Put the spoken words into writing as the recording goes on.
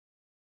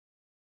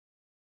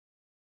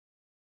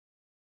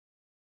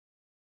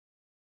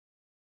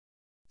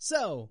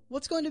So,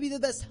 what's going to be the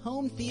best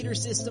home theater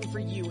system for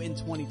you in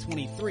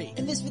 2023?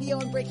 In this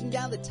video, I'm breaking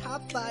down the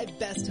top 5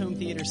 best home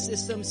theater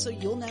systems so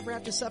you'll never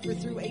have to suffer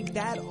through a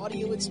bad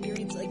audio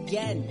experience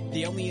again.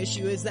 The only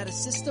issue is that a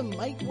system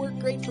might work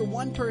great for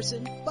one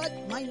person, but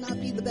might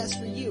not be the best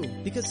for you,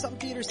 because some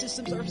theater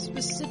systems are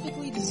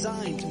specifically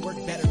designed to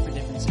work better for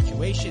different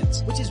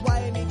situations, which is why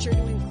I made sure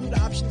to include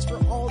options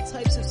for all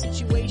types of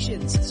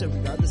situations. So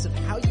regardless of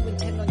how you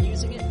intend on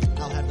using it,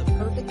 I'll have the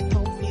perfect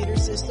home theater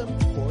system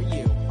for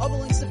you. All the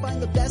links to find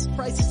the best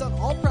prices on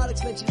all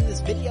products mentioned in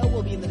this video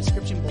will be in the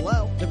description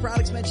below. The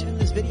products mentioned in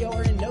this video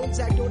are in no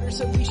exact order,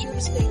 so be sure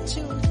to stay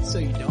tuned so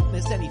you don't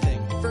miss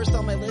anything. First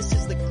on my list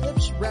is the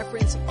Klipsch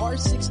Reference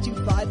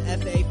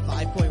R625FA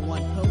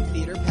 5.1 Home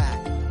Theater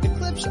Pack. The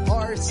Klipsch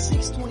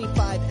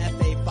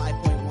R625FA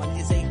 5.1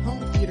 is a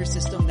home theater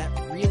system that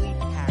really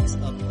packs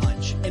a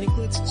punch. It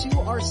includes 2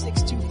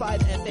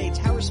 R625FA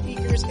tower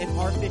speakers, an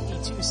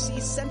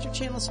R52C center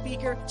channel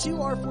speaker, 2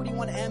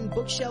 R41M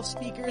bookshelf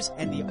speakers,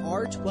 and the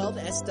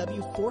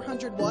R12SW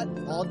 400 watt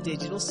all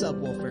digital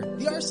subwoofer.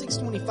 The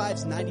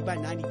R625's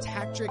 90x90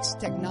 Tactrix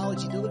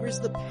technology delivers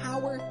the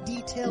power,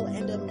 detail,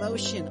 and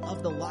emotion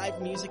of the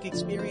live music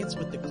experience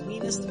with the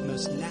cleanest,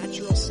 most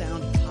natural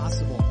sound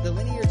possible. The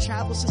linear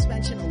travel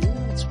suspension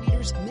aluminum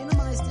tweeters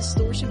minimize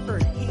distortion for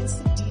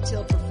enhanced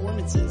detailed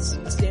performances.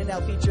 A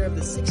standout feature of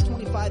the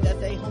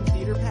 625FA home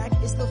theater pack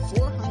is the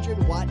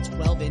 400 watt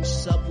 12-inch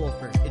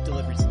subwoofer. It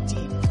delivers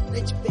deep,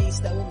 rich bass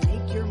that will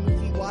make your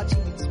movie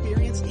watching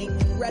experience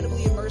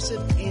incredibly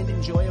immersive and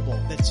enjoyable.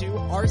 The 2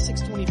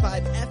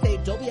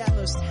 R625FA Dolby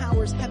Atmos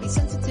towers have a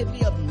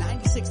sensitivity of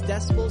 96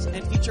 decibels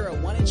and feature a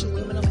 1-inch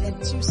aluminum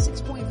and 2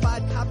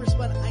 6.5 copper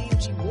spun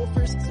IMG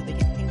woofers so they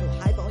can handle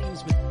high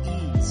volumes with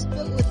ease.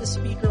 Built with a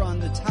speaker on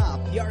the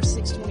top, the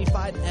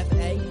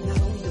R625FA not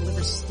only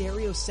delivers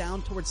stereo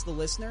sound towards the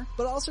listener,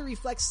 but also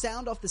reflects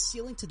sound off the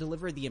ceiling to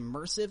deliver the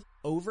immersive,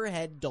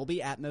 overhead Dolby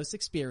Atmos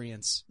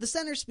experience. The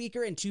center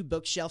speaker and 2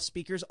 bookshelf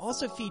speakers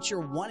also feature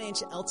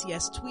 1-inch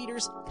LTS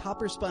tweeters,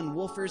 copper spun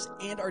woofers,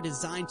 and are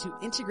designed to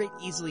integrate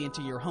easily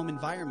into your home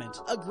environment.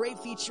 A great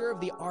feature of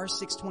the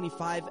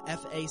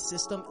R625FA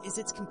system is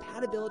its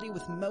compatibility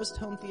with most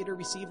home theater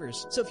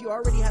receivers. So if you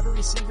already have a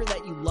receiver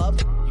that you love,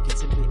 you can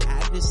simply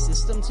add this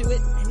system to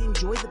it and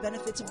enjoy the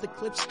benefits of the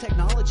Klipsch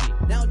technology.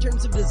 Now in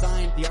terms of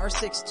design, the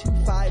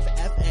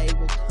R625FA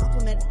will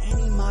complement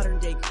any modern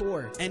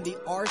decor, and the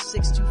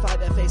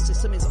R625FA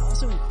system is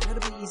also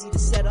incredibly easy to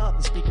set up.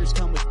 The speakers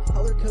come with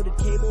color-coded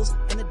cables,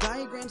 and the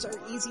diagrams are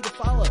easy to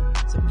follow.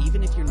 So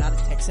even if you're not a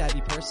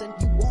tech-savvy person,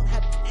 you won't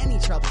have any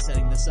trouble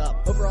setting this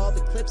up. Overall,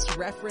 the Klipsch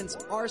Reference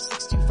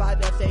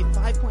R625FA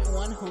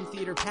 5.1 Home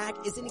Theater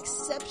Pack is an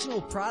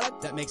exceptional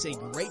product that makes a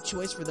great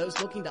choice for those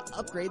looking to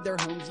upgrade their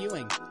home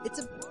viewing. It's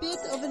a bit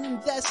of an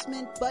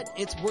investment, but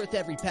it's worth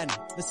every penny.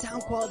 The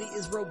sound quality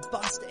is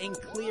robust and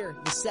clear.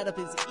 The setup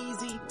is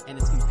easy, and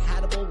it's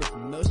compatible with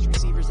most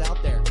receivers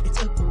out there.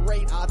 It's a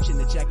great option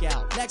to check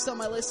out. Next on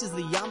my list is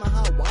the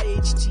Yamaha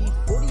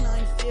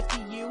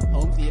YHT4950U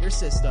Home Theater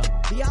System.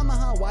 The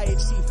Yamaha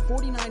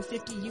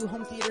YHT4950U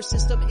Home Theater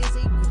System is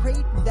a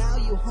great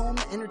value home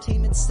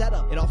entertainment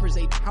setup. It offers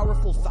a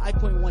powerful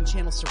 5.1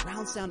 channel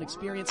surround sound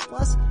experience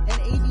plus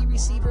an AV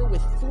receiver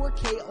with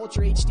 4K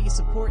Ultra HD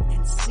support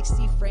and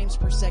 60 frames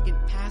per second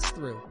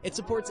pass-through. It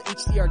supports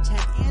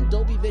HDR10 and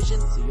Dolby Vision,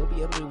 so you'll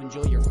be able to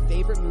enjoy your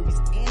favorite movies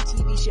and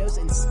TV shows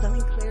in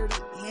stunning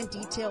clarity and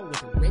detail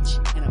with rich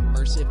and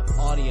immersive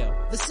audio.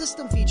 The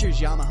system features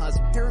Yamaha's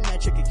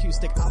parametric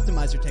acoustic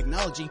optimizer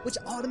technology, which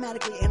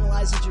automatically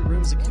analyzes your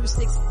room's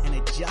acoustics and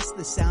adjusts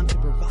the sound to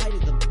provide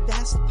the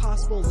best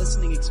possible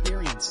listening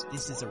experience.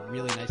 This is a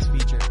really nice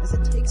feature, as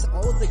it takes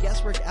all of the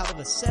guesswork out of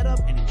a setup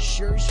and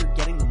ensures you're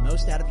getting the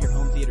most out of your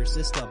home theater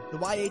system. The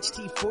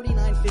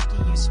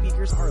YHT4950U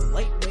speakers are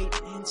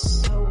lightweight and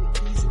so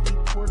easily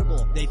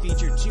portable. They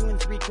feature 2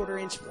 3/4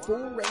 inch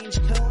full range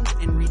cones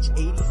and reach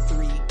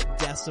 83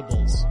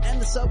 decibels. And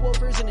the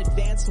subwoofer is an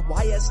advanced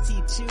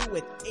YST2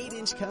 with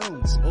 8-inch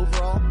cones.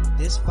 Overall,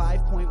 this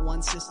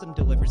 5.1 system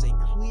delivers a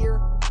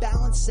clear,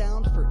 balanced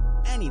sound for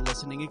any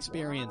listening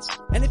experience.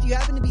 And if you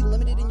happen to be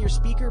limited in your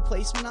speaker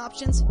placement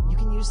options, you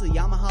can use the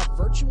Yamaha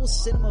Virtual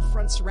Cinema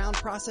Front Surround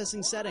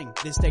Processing setting.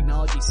 This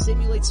technology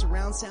simulates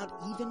surround sound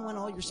even when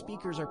all your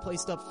speakers are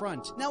placed up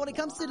front. Now when it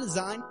comes to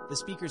design, the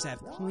speakers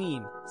have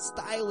clean,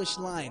 stylish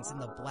lines,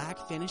 and the black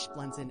finish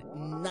blends in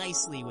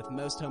nicely with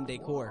most home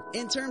decor.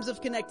 In terms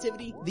of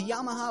connectivity, the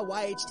Yamaha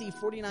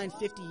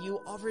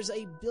YHT4950U offers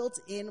a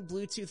built-in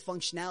Bluetooth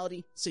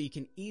functionality, so you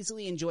can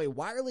easily enjoy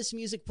wireless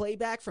music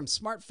playback from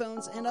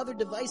smartphones and other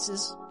devices.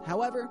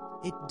 However,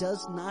 it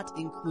does not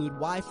include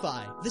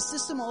Wi-Fi. The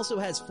system also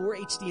has 4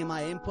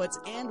 HDMI inputs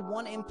and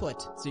 1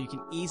 input, so you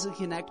can easily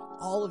connect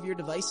all of your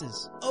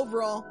devices.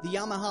 Overall, the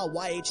Yamaha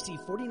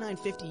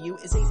YHT4950U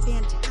is a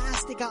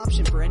fantastic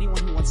option for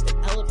anyone who wants to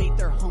elevate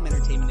their home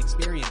entertainment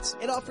experience.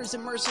 It offers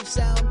immersive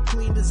sound,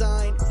 clean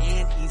design,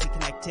 and easy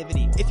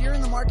connectivity. If you're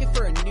in the market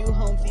for a new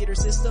home theater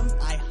system,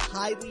 I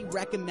highly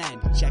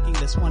recommend checking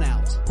this one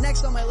out.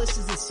 Next on my list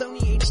is the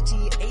Sony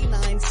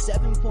HT-A9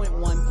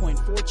 7.1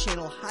 51.4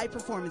 channel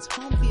high-performance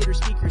home theater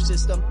speaker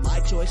system, my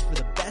choice for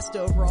the best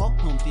overall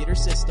home theater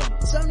system.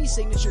 Sony's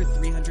signature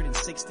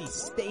 360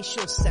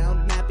 spatial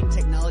sound mapping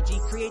technology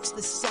creates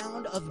the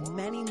sound of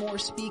many more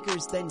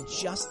speakers than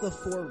just the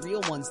 4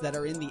 real ones that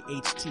are in the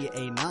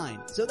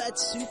HT-A9. So that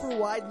super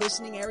wide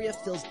listening area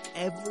fills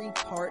every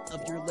part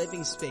of your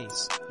living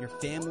space. Your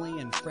family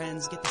and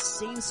friends get the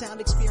same sound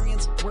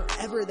experience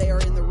wherever they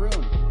are in the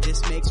room.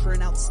 This makes for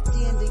an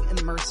outstanding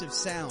immersive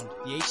sound.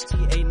 The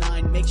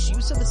HT-A9 makes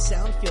use of a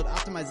sound field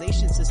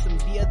optimization system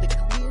via the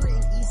clear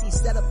and easy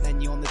setup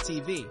menu on the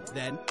TV.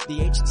 Then, the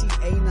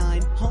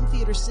HT-A9 home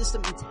theater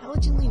system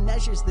intelligently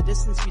measures the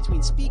distance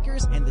between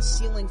speakers and the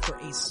ceiling for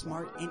a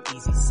smart and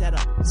easy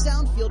setup.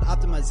 Sound field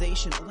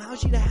optimization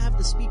allows you to have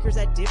the speakers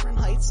at different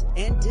heights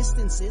and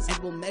distances and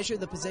will measure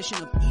the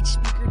position of each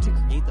speaker to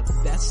create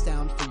the best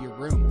sound for your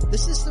room. The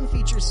system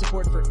features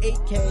support for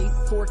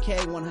 8K,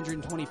 4K,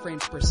 120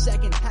 frames per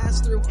second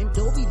pass-through, and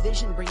Dolby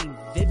Vision, bringing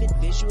vivid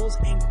visuals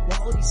and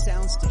quality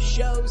sounds to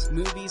shows,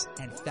 movies,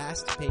 and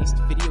fast-paced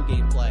video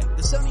gameplay.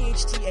 The Sony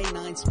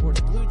HT-A9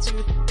 supports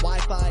Bluetooth,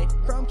 Wi-Fi,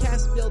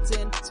 Chromecast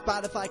built-in,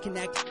 Spotify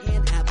Connect,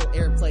 and Apple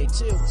AirPlay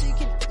too, so you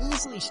can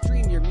easily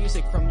stream your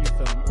music from your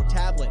phone or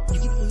tablet. You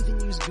can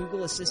even use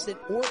Google Assistant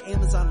or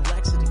Amazon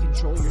Alexa to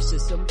control your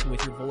system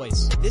with your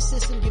voice. This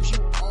system gives you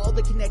all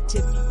the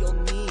connectivity you'll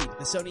need.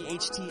 The Sony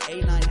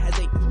HT-A9 has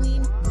a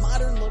clean,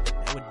 modern look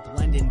that would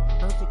blend in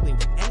perfectly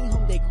with any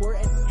home decor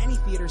and any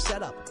theater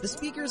setup. The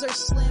speakers are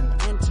slim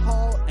and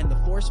tall, and the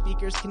 4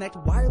 speakers connect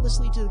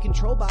wirelessly to the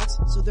control box,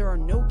 so there are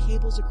no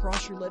cables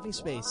across your living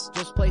space.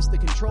 Just place the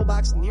control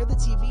box near the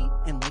TV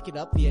and link it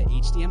up via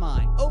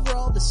HDMI.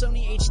 Overall, the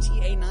Sony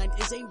HT-A9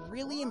 is a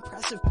really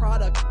impressive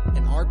product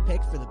and our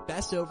pick for the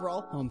best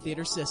overall home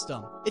theater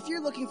system. If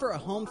you're looking for a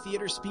home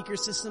theater speaker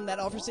system that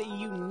offers a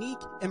unique,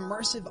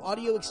 immersive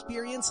audio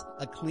experience,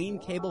 a clean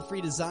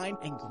cable-free design,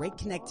 and great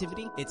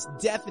connectivity, it's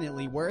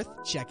definitely worth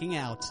checking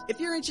out. If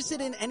you're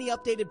interested in any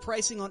updated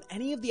pricing on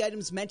any of the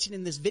items mentioned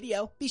in this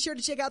video, be sure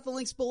to check out the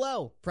links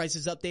below.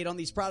 Prices update on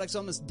these products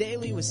almost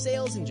daily with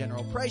sales and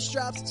general price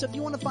drops, so if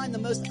you want to find the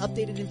most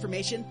updated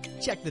information,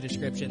 check the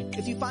description.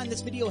 If you find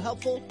this video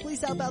helpful,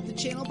 please help out the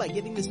channel by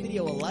giving this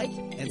video a like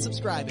and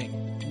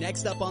subscribing.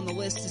 Next up on the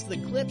list is the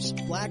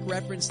Klipsch Black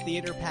Reference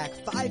Theater Pack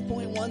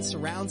 5.1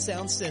 Surround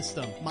Sound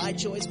System. My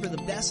choice for the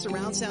best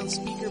surround sound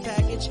speaker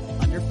package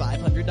under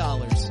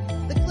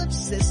 $500. The Klipsch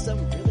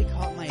system really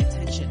caught my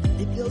attention.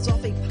 It builds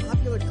off a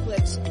popular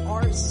Klipsch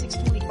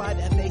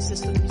R625FA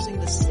system using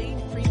the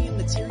same premium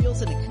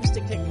materials and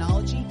acoustic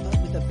technology,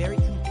 but with a very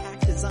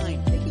compact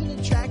design, making it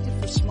attractive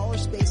for smaller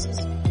spaces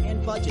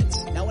and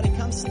budgets. Now when it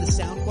comes to the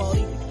sound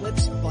quality, the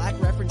Klipsch Black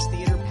Reference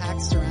Theater Pack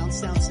Surround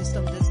Sound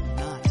System does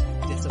not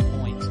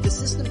disappoint. The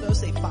system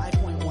boasts a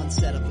 5.1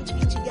 setup, which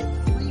means you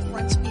get 3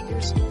 front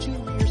speakers, 2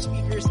 rear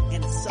speakers,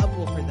 and a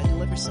subwoofer that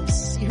delivers some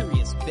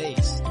serious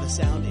bass. The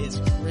sound is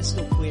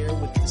crystal clear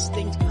with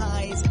distinct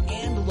highs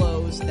and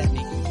lows that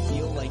make you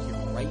feel like you're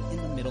right in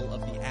the middle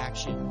of the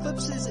action.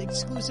 Klipsch's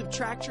exclusive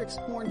Tractrix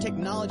horn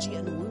technology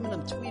and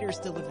aluminum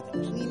tweeters deliver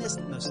the cleanest,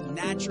 most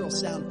natural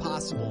sound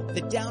possible.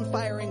 The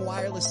down-firing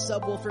wireless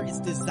subwoofer is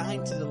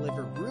designed to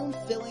deliver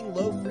room-filling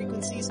low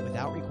frequencies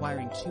without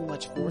requiring too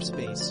much floor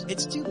space.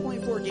 Its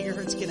 2.4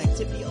 GHz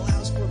connectivity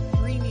allows for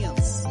premium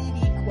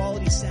CD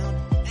quality sound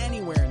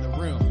anywhere in the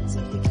room.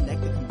 Simply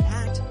connect the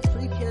compact,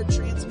 pre-paired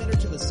transmitter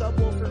to the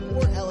subwoofer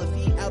or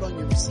LFE out on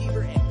your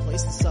receiver and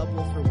place the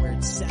subwoofer where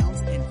it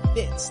sounds and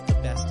fits the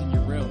best in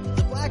your room.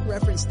 The Black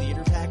Reference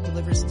Theater Pack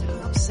delivers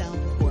top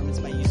sound performance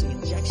by using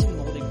injection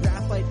molded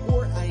graphite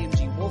or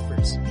IMG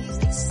woofers. These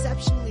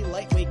exceptionally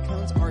lightweight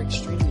cones are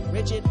extremely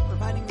rigid,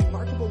 providing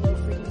remarkable low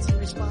frequency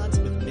response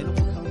with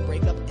minimal cone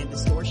breakup and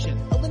distortion.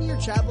 A linear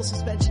travel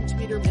suspension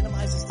tweeter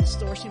minimizes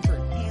distortion for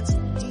enhanced,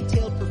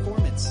 detailed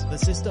performance. The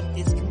system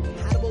is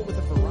compatible with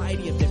a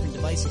variety of different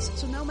devices,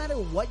 so no matter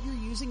what you're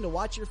using to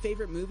watch your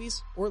favorite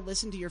movies or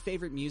listen to your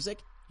favorite music,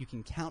 you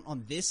can count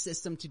on this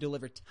system to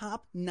deliver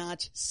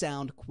top-notch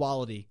sound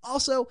quality.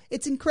 Also,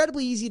 it's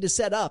incredibly easy to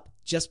set up.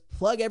 Just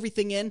plug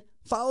everything in,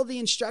 follow the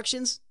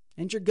instructions,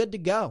 and you're good to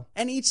go.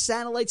 And each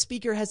satellite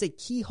speaker has a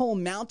keyhole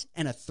mount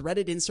and a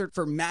threaded insert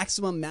for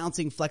maximum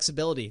mounting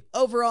flexibility.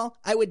 Overall,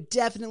 I would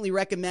definitely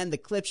recommend the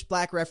Klipsch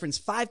Black Reference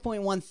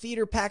 5.1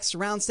 Theater Pack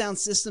Surround Sound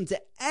System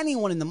to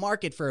anyone in the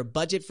market for a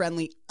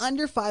budget-friendly,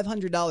 under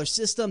 $500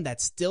 system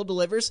that still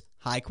delivers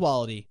high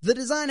quality. The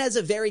design has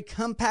a very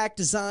compact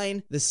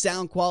design, the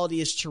sound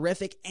quality is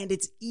terrific, and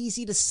it's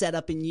easy to set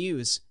up and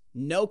use.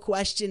 No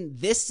question,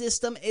 this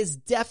system is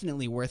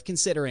definitely worth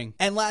considering.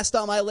 And last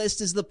on my list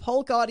is the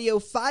Polk Audio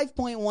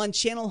 5.1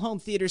 channel home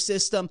theater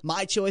system,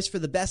 my choice for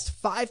the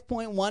best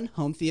 5.1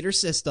 home theater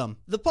system.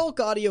 The Polk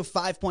Audio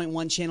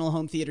 5.1 channel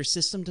home theater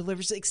system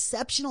delivers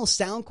exceptional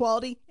sound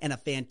quality and a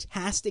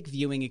fantastic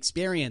viewing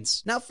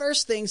experience. Now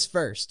first things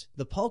first,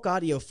 the Polk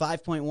Audio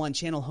 5.1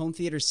 channel home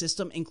theater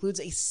system includes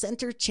a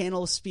center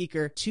channel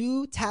speaker,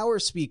 2 tower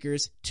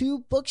speakers,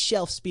 2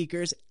 bookshelf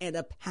speakers, and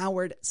a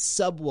powered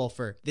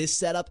subwoofer. This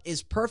setup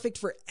is perfect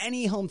for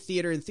any home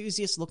theater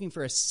enthusiast looking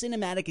for a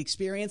cinematic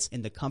experience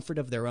in the comfort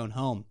of their own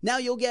home. Now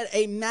you'll get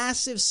a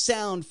massive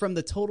sound from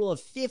the total of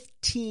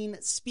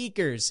 15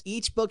 speakers.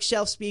 Each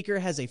bookshelf speaker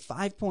has a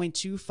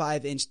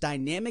 5.25-inch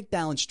dynamic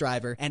balance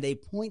driver and a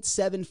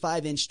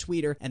 0.75-inch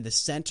tweeter, and the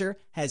center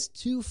has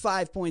two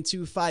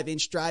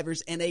 5.25-inch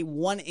drivers and a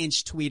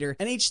 1-inch tweeter,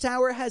 and each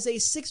tower has a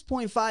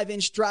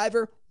 6.5-inch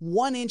driver,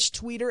 1-inch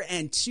tweeter,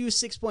 and two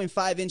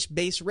 6.5-inch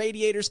bass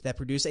radiators that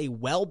produce a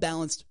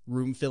well-balanced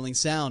room-filling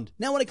sound.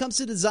 Now when it comes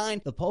to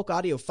design, the Polk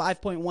Audio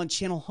 5.1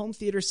 channel home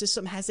theater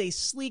system has a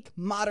sleek,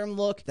 modern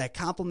look that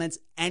complements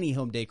any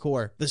home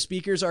decor. The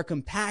speakers are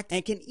compact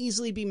and can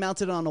easily be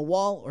mounted on a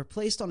wall or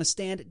placed on a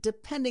stand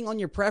depending on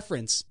your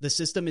preference. The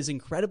system is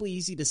incredibly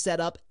easy to set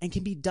up and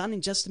can be done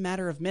in just a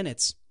matter of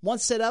minutes.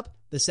 Once set up,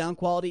 the sound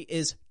quality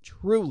is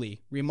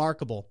truly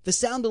remarkable. The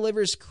sound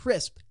delivers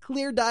crisp,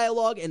 clear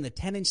dialogue, and the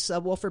 10-inch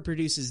subwoofer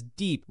produces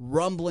deep,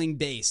 rumbling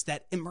bass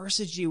that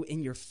immerses you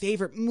in your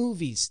favorite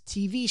movies,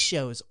 TV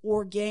shows,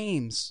 or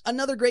games.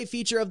 Another great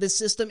feature of this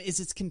system is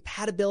its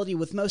compatibility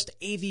with most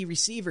AV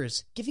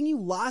receivers, giving you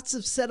lots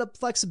of setup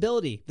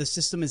flexibility. The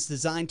system is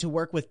designed to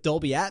work with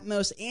Dolby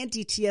Atmos and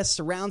DTS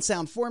surround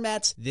sound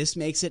formats. This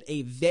makes it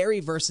a very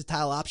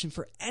versatile option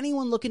for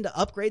anyone looking to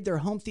upgrade their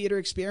home theater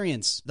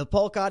experience. The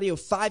Polk Audio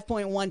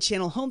 5.1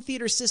 channel home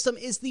theater system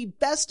is the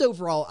best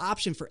overall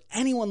option for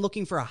anyone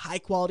looking for a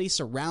high-quality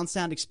surround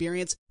sound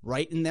experience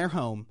right in their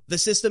home. The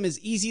system is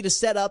easy to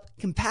set up,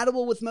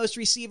 compatible with most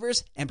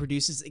receivers, and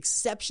produces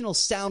exceptional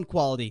sound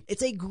quality.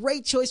 It's a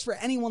great choice for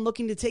anyone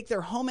looking to take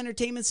their home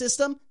entertainment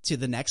system to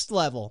the next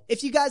level.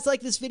 If you guys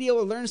like this video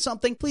or learned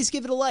something, please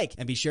give it a like,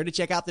 and be sure to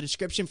check out the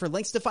description for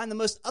links to find the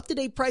most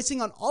up-to-date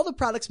pricing on all the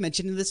products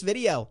mentioned in this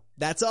video.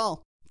 That's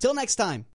all. Till next time.